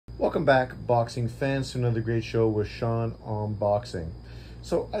Welcome back, boxing fans, to another great show with Sean on boxing.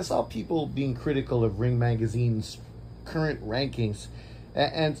 So I saw people being critical of Ring Magazine's current rankings,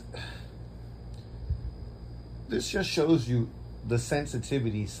 and this just shows you the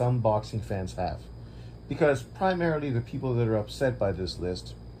sensitivity some boxing fans have. Because primarily the people that are upset by this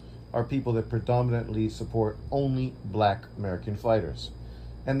list are people that predominantly support only black American fighters.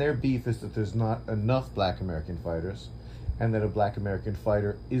 And their beef is that there's not enough black American fighters, and that a black American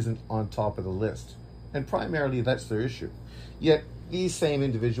fighter isn't on top of the list. And primarily that's their issue. Yet these same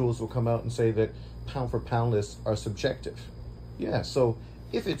individuals will come out and say that pound for pound lists are subjective. Yeah, so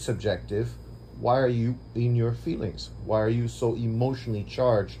if it's subjective, why are you in your feelings? Why are you so emotionally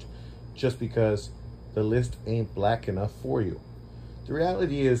charged just because the list ain't black enough for you? The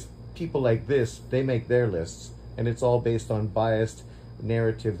reality is, people like this, they make their lists, and it's all based on biased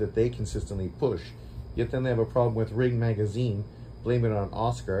narrative that they consistently push. Yet then they have a problem with Ring Magazine, blame it on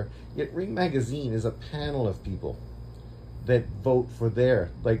Oscar. Yet Ring Magazine is a panel of people that vote for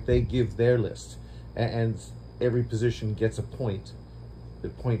they give their list. And every position gets a point, the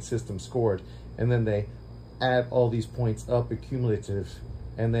point system scored, and then they add all these points up, accumulative,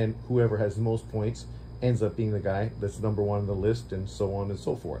 and then whoever has the most points ends up being the guy that's number one on the list, and so on and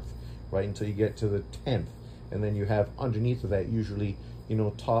so forth, right, until you get to the 10th. And then you have underneath of that usually,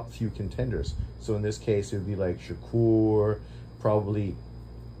 top few contenders. So in this case, it would be like Shakur, probably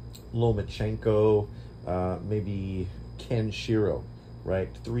Lomachenko, maybe Ken Shiro, right?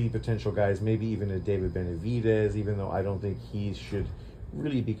 3 potential guys, maybe even a David Benavidez, even though I don't think he should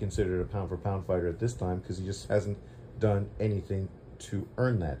really be considered a pound-for-pound fighter at this time because he just hasn't done anything to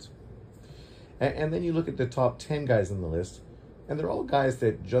earn that. And then you look at the top 10 guys on the list, and they're all guys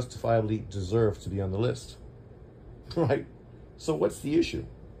that justifiably deserve to be on the list, right? So what's the issue?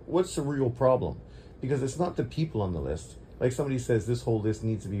 What's the real problem? Because it's not the people on the list. Like somebody says this whole list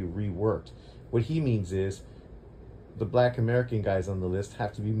needs to be reworked. What he means is the black American guys on the list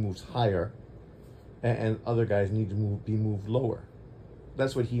have to be moved higher, and other guys need to be moved lower.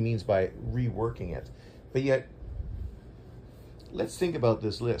 That's what he means by reworking it. But yet, let's think about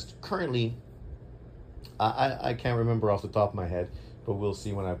this list. Currently, I can't remember off the top of my head, but we'll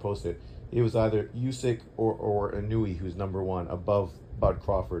see when I post it. It was either Usyk or Inouye who's number 1 above Bud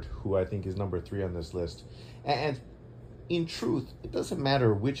Crawford, who I think is number 3 on this list. And in truth, it doesn't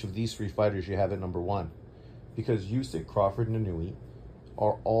matter which of these 3 fighters you have at number 1, because Usyk, Crawford, and Inouye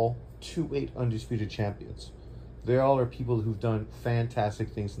are all 2-weight undisputed champions. They all are people who've done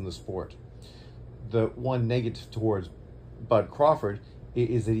fantastic things in the sport. The one negative towards Bud Crawford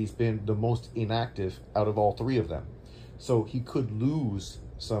is that he's been the most inactive out of all 3 of them. So he could lose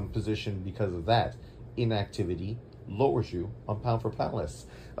some position because of that. Inactivity lowers you on pound for pound lists.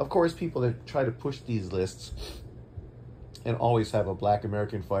 Of course, people that try to push these lists and always have a black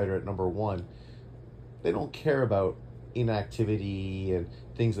American fighter at number 1, they don't care about inactivity and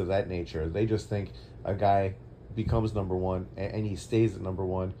things of that nature. They just think a guy becomes number 1 and he stays at number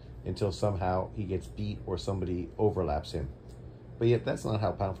 1 until somehow he gets beat or somebody overlaps him. But yet that's not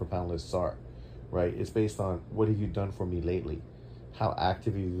how pound for pound lists are, right? It's based on what have you done for me lately? How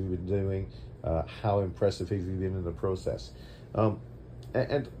active have you been doing? How impressive have you been in the process? And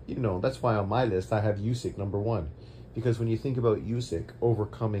that's why on my list I have Usyk number 1. Because when you think about Usyk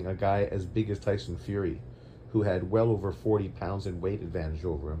overcoming a guy as big as Tyson Fury, who had well over 40 pounds in weight advantage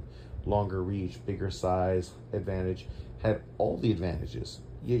over him, longer reach, bigger size advantage, had all the advantages,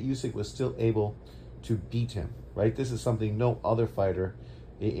 yet Usyk was still able to beat him, right? This is something no other fighter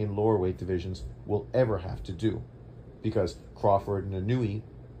in lower weight divisions will ever have to do, because Crawford and Inouye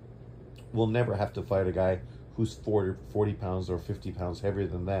will never have to fight a guy who's 40 pounds or 50 pounds heavier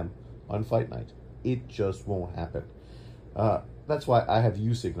than them on fight night. It just won't happen. That's why I have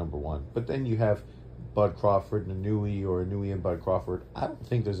Usyk number 1. But then you have Bud Crawford and Inouye, or Inouye and Bud Crawford. I don't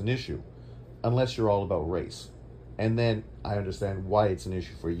think there's an issue, unless you're all about race. And then I understand why it's an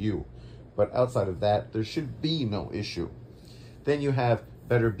issue for you. But outside of that, there should be no issue. Then you have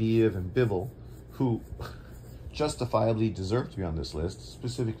Beterbiev and Bivol, who justifiably deserve to be on this list,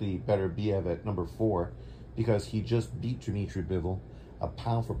 specifically Beterbiev at number 4, because he just beat Dmitry Bivol, a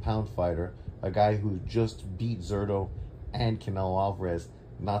pound-for-pound fighter, a guy who just beat Zurdo and Canelo Alvarez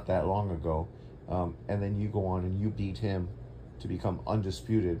not that long ago, and then you go on and you beat him to become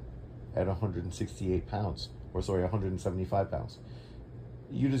undisputed at 168 pounds, or sorry, 175 pounds.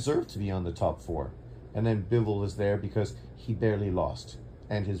 You deserve to be on the top 4. And then Bivol is there because he barely lost,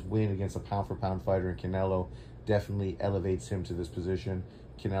 and his win against a pound-for-pound fighter in Canelo definitely elevates him to this position.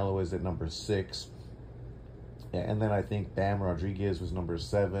 Canelo is at number 6. And then I think Bam Rodriguez was number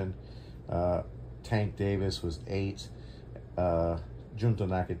 7. Tank Davis was 8. Junto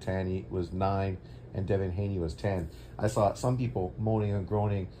Nakatani was 9, and Devin Haney was 10. I saw some people moaning and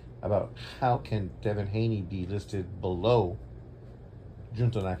groaning about how can Devin Haney be listed below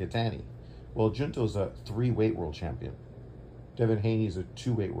Junto Nakatani. Well, Junto's a 3-weight world champion. Devin Haney is a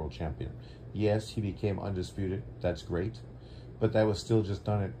 2-weight world champion. Yes, he became undisputed. That's great. But that was still just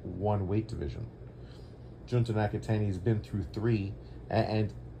done at 1 weight division. Junto Nakatani's been through 3,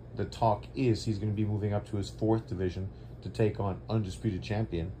 and the talk is he's going to be moving up to his 4th division to take on undisputed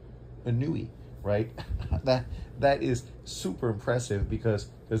champion Inui, right? that is super impressive because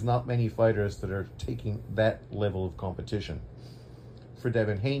there's not many fighters that are taking that level of competition. For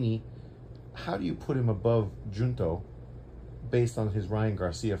Devin Haney, how do you put him above Junto based on his Ryan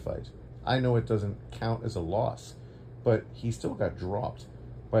Garcia fight? I know it doesn't count as a loss, but he still got dropped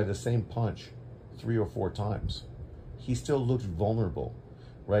by the same punch 3 or 4 times. He still looked vulnerable,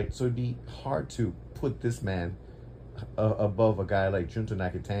 right? So it'd be hard to put this man above a guy like Junto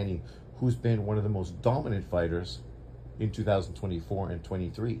Nakatani, who's been one of the most dominant fighters in 2024 and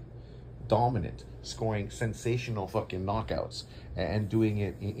 23. Dominant, scoring sensational fucking knockouts and doing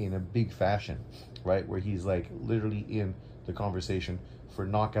it in a big fashion, right? Where he's like literally in the conversation for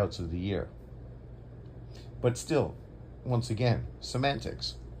knockouts of the year. But still, once again,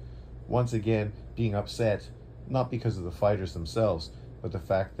 semantics. Once again, being upset, not because of the fighters themselves, but the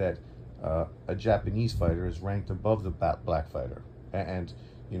fact that a Japanese fighter is ranked above the black fighter. And,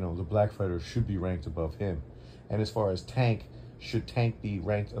 you know, the black fighter should be ranked above him. And as far as Tank, should Tank be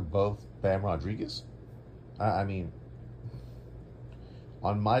ranked above Bam Rodriguez? I mean,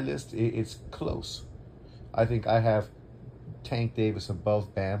 on my list, it's close. I think I have Tank Davis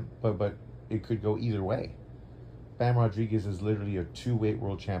above Bam, but it could go either way. Bam Rodriguez is literally a 2-weight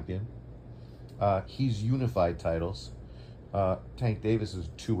world champion. He's unified titles. Tank Davis is a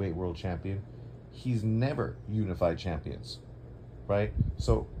 2-weight world champion. He's never unified champions, right?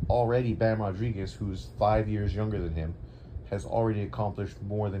 So already Bam Rodriguez, who's 5 years younger than him, has already accomplished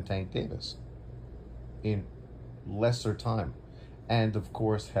more than Tank Davis in lesser time. And of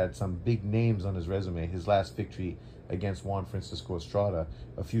course had some big names on his resume. His last victory against Juan Francisco Estrada,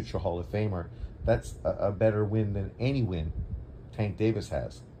 a future Hall of Famer, that's a better win than any win Tank Davis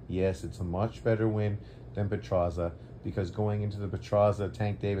has. Yes, it's a much better win than Petraza, because going into the Petraza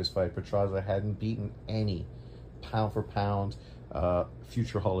Tank Davis fight, Petraza hadn't beaten any pound for pound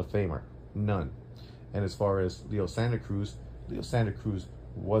future Hall of Famer. None. And as far as Leo Santa Cruz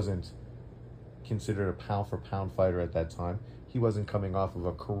wasn't considered a pound for pound fighter at that time. He wasn't coming off of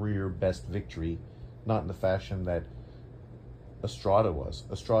a career best victory, not in the fashion that Estrada was.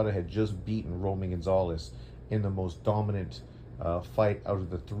 Estrada had just beaten Roman Gonzalez in the most dominant fight out of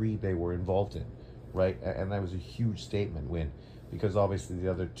the 3 they were involved in, right? And that was a huge statement win, because obviously the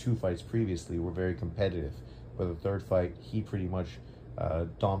other 2 fights previously were very competitive. But the 3rd fight, he pretty much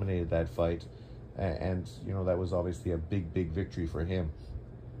dominated that fight, and you know, that was obviously a big victory for him.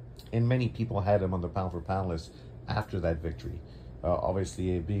 And many people had him on the pound for pound list after that victory.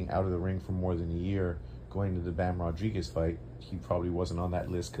 Obviously, being out of the ring for more than a year, going to the Bam Rodriguez fight, he probably wasn't on that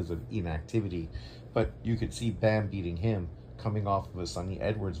list because of inactivity. But you could see Bam beating him, coming off of a Sonny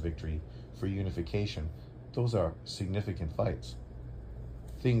Edwards victory for unification. Those are significant fights.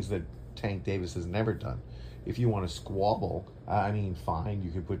 Things that Tank Davis has never done. If you want to squabble, I mean, fine,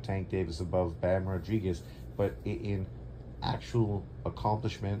 you could put Tank Davis above Bam Rodriguez, but in actual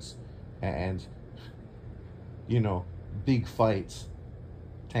accomplishments and, you know, big fights,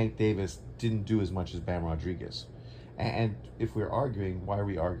 Tank Davis didn't do as much as Bam Rodriguez. And if we're arguing, why are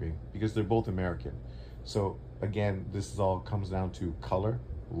we arguing? Because they're both American. So again, this is all comes down to color,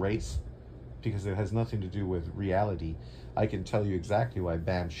 race, because it has nothing to do with reality. I can tell you exactly why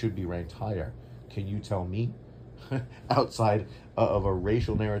Bam should be ranked higher. Can you tell me, outside of a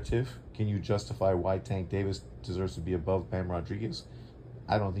racial narrative, can you justify why Tank Davis deserves to be above Bam Rodriguez?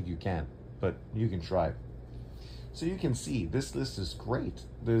 I don't think you can, but you can try. So you can see this list is great.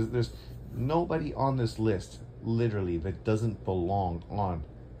 There's nobody on this list, literally, that doesn't belong on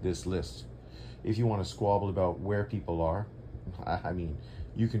this list. If you want to squabble about where people are, I mean,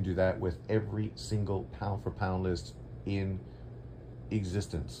 you can do that with every single pound for pound list in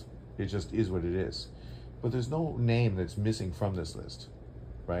existence. It just is what it is. But there's no name that's missing from this list,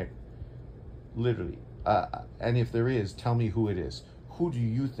 right? Literally. And if there is, tell me who it is. Who do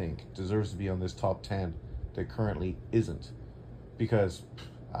you think deserves to be on this top 10 that currently isn't? Because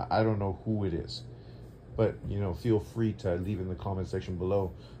I don't know who it is. But, you know, feel free to leave in the comment section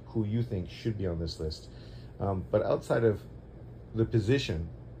below who you think should be on this list. But outside of the position,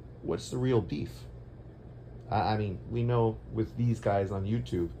 what's the real beef? I mean, we know with these guys on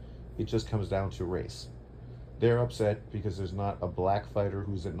YouTube, it just comes down to race. They're upset because there's not a black fighter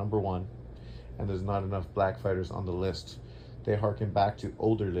who's at number one, and there's not enough black fighters on the list. They harken back to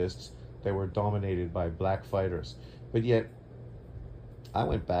older lists that were dominated by black fighters. But yet, I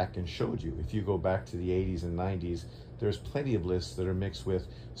went back and showed you, if you go back to the 80s and 90s, there's plenty of lists that are mixed with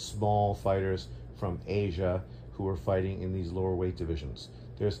small fighters from Asia who are fighting in these lower weight divisions.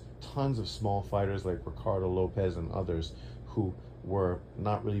 There's tons of small fighters like Ricardo Lopez and others who were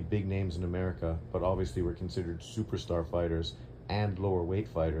not really big names in America, but obviously were considered superstar fighters and lower weight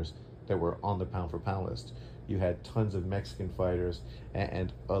fighters that were on the pound for pound list. You had tons of Mexican fighters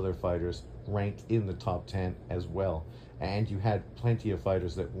and other fighters ranked in the top 10 as well. And you had plenty of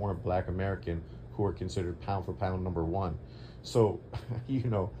fighters that weren't black American who were considered pound for pound number one. So,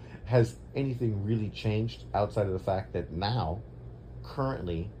 has anything really changed outside of the fact that now,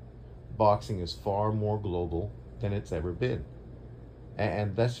 currently, boxing is far more global than it's ever been?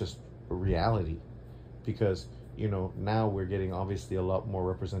 And that's just a reality, because now we're getting obviously a lot more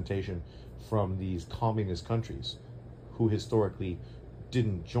representation from these communist countries who historically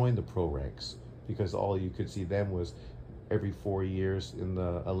didn't join the pro ranks, because all you could see them was every 4 years in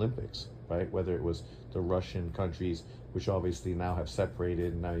the Olympics, right? Whether it was the Russian countries, which obviously now have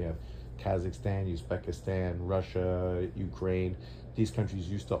separated, and now you have Kazakhstan, Uzbekistan, Russia, Ukraine. These countries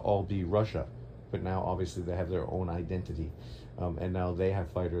used to all be Russia, but now obviously they have their own identity, and now they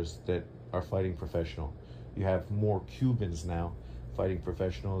have fighters that are fighting professional. You have more Cubans now fighting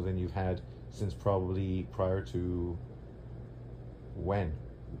professional than you've had since probably prior to when?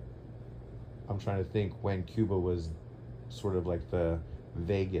 I'm trying to think when Cuba was sort of like the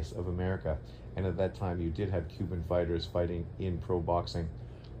Vegas of America. And at that time you did have Cuban fighters fighting in pro boxing.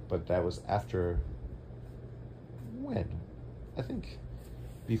 But that was after when? I think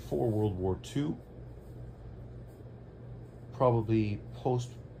before World War II, probably post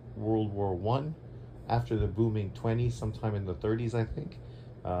World War One, after the booming 20s, sometime in the 30s, I think.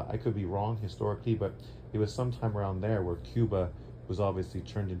 I could be wrong historically, but it was sometime around there where Cuba was obviously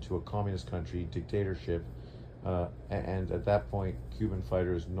turned into a communist country, dictatorship, and at that point, Cuban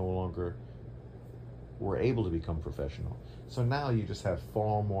fighters no longer were able to become professional. So now you just have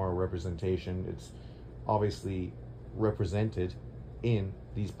far more representation. It's obviously represented in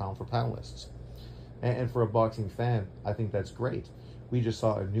these pound for pound lists. And for a boxing fan, I think that's great. We just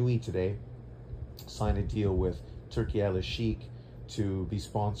saw Inouye today sign a deal with Turki Al-Sheikh to be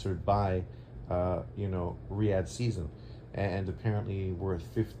sponsored by, Riyadh Season, and apparently worth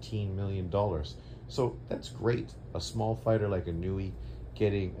 $15 million. So that's great. A small fighter like Inouye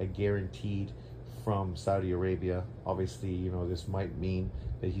getting a guaranteed from Saudi Arabia. Obviously, this might mean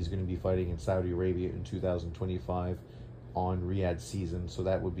that he's going to be fighting in Saudi Arabia in 2025 on Riyadh Season. So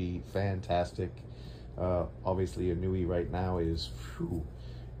that would be fantastic. Obviously, Inouye right now is,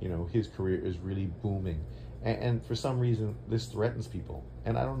 his career is really booming. And for some reason, this threatens people.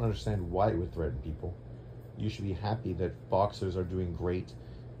 And I don't understand why it would threaten people. You should be happy that boxers are doing great,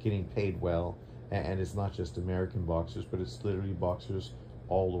 getting paid well. And it's not just American boxers, but it's literally boxers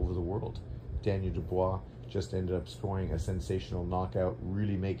all over the world. Daniel Dubois just ended up scoring a sensational knockout,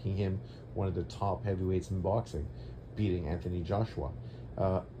 really making him one of the top heavyweights in boxing, beating Anthony Joshua.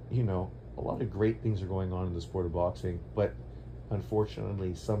 A lot of great things are going on in the sport of boxing, but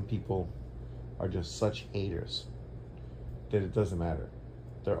unfortunately, some people are just such haters that it doesn't matter.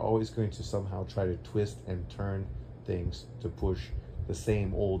 They're always going to somehow try to twist and turn things to push the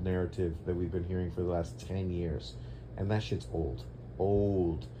same old narrative that we've been hearing for the last 10 years. And that shit's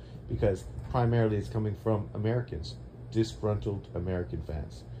old. Because primarily it's coming from Americans, disgruntled American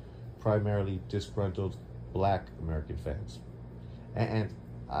fans, primarily disgruntled black American fans. And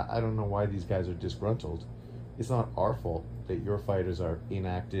I don't know why these guys are disgruntled. It's not our fault that your fighters are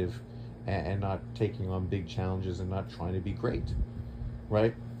inactive and not taking on big challenges and not trying to be great,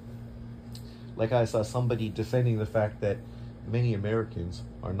 right? Like I saw somebody defending the fact that many Americans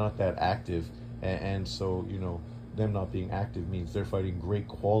are not that active, and so, them not being active means they're fighting great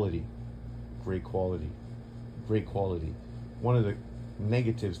quality. One of the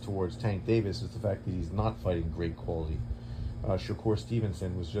negatives towards Tank Davis is the fact that he's not fighting great quality. Shakur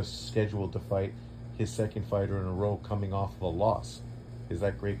Stevenson was just scheduled to fight his second fighter in a row coming off of a loss. Is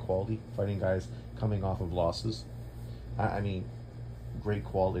that great quality? Fighting guys coming off of losses? I mean, great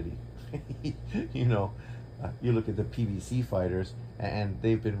quality. You look at the PBC fighters, and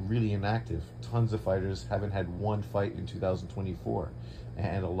they've been really inactive. Tons of fighters haven't had one fight in 2024,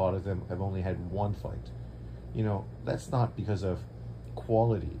 and a lot of them have only had one fight. That's not because of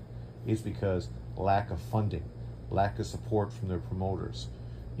quality. It's because lack of funding, lack of support from their promoters.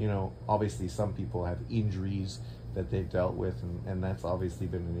 Obviously some people have injuries that they've dealt with, and that's obviously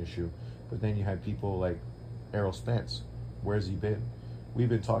been an issue. But then you have people like Errol Spence. Where's he been? We've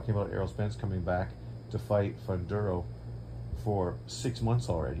been talking about Errol Spence coming back to fight Funduro for 6 months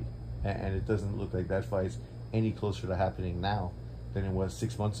already, and it doesn't look like that fight's any closer to happening now than it was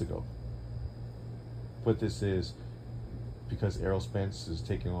 6 months ago. But this is because Errol Spence is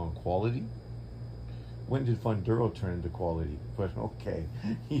taking on quality. When did Funduro turn into quality? But okay,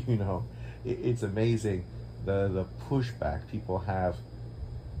 you know, it's amazing the pushback people have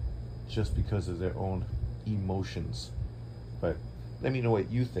just because of their own emotions. But let me know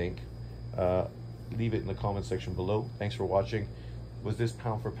what you think. Leave it in the comment section below. Thanks for watching. Was this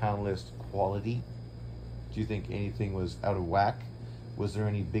pound for pound list quality? Do you think anything was out of whack? Was there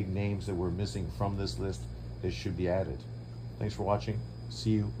any big names that were missing from this list that should be added? Thanks for watching.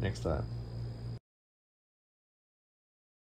 See you next time.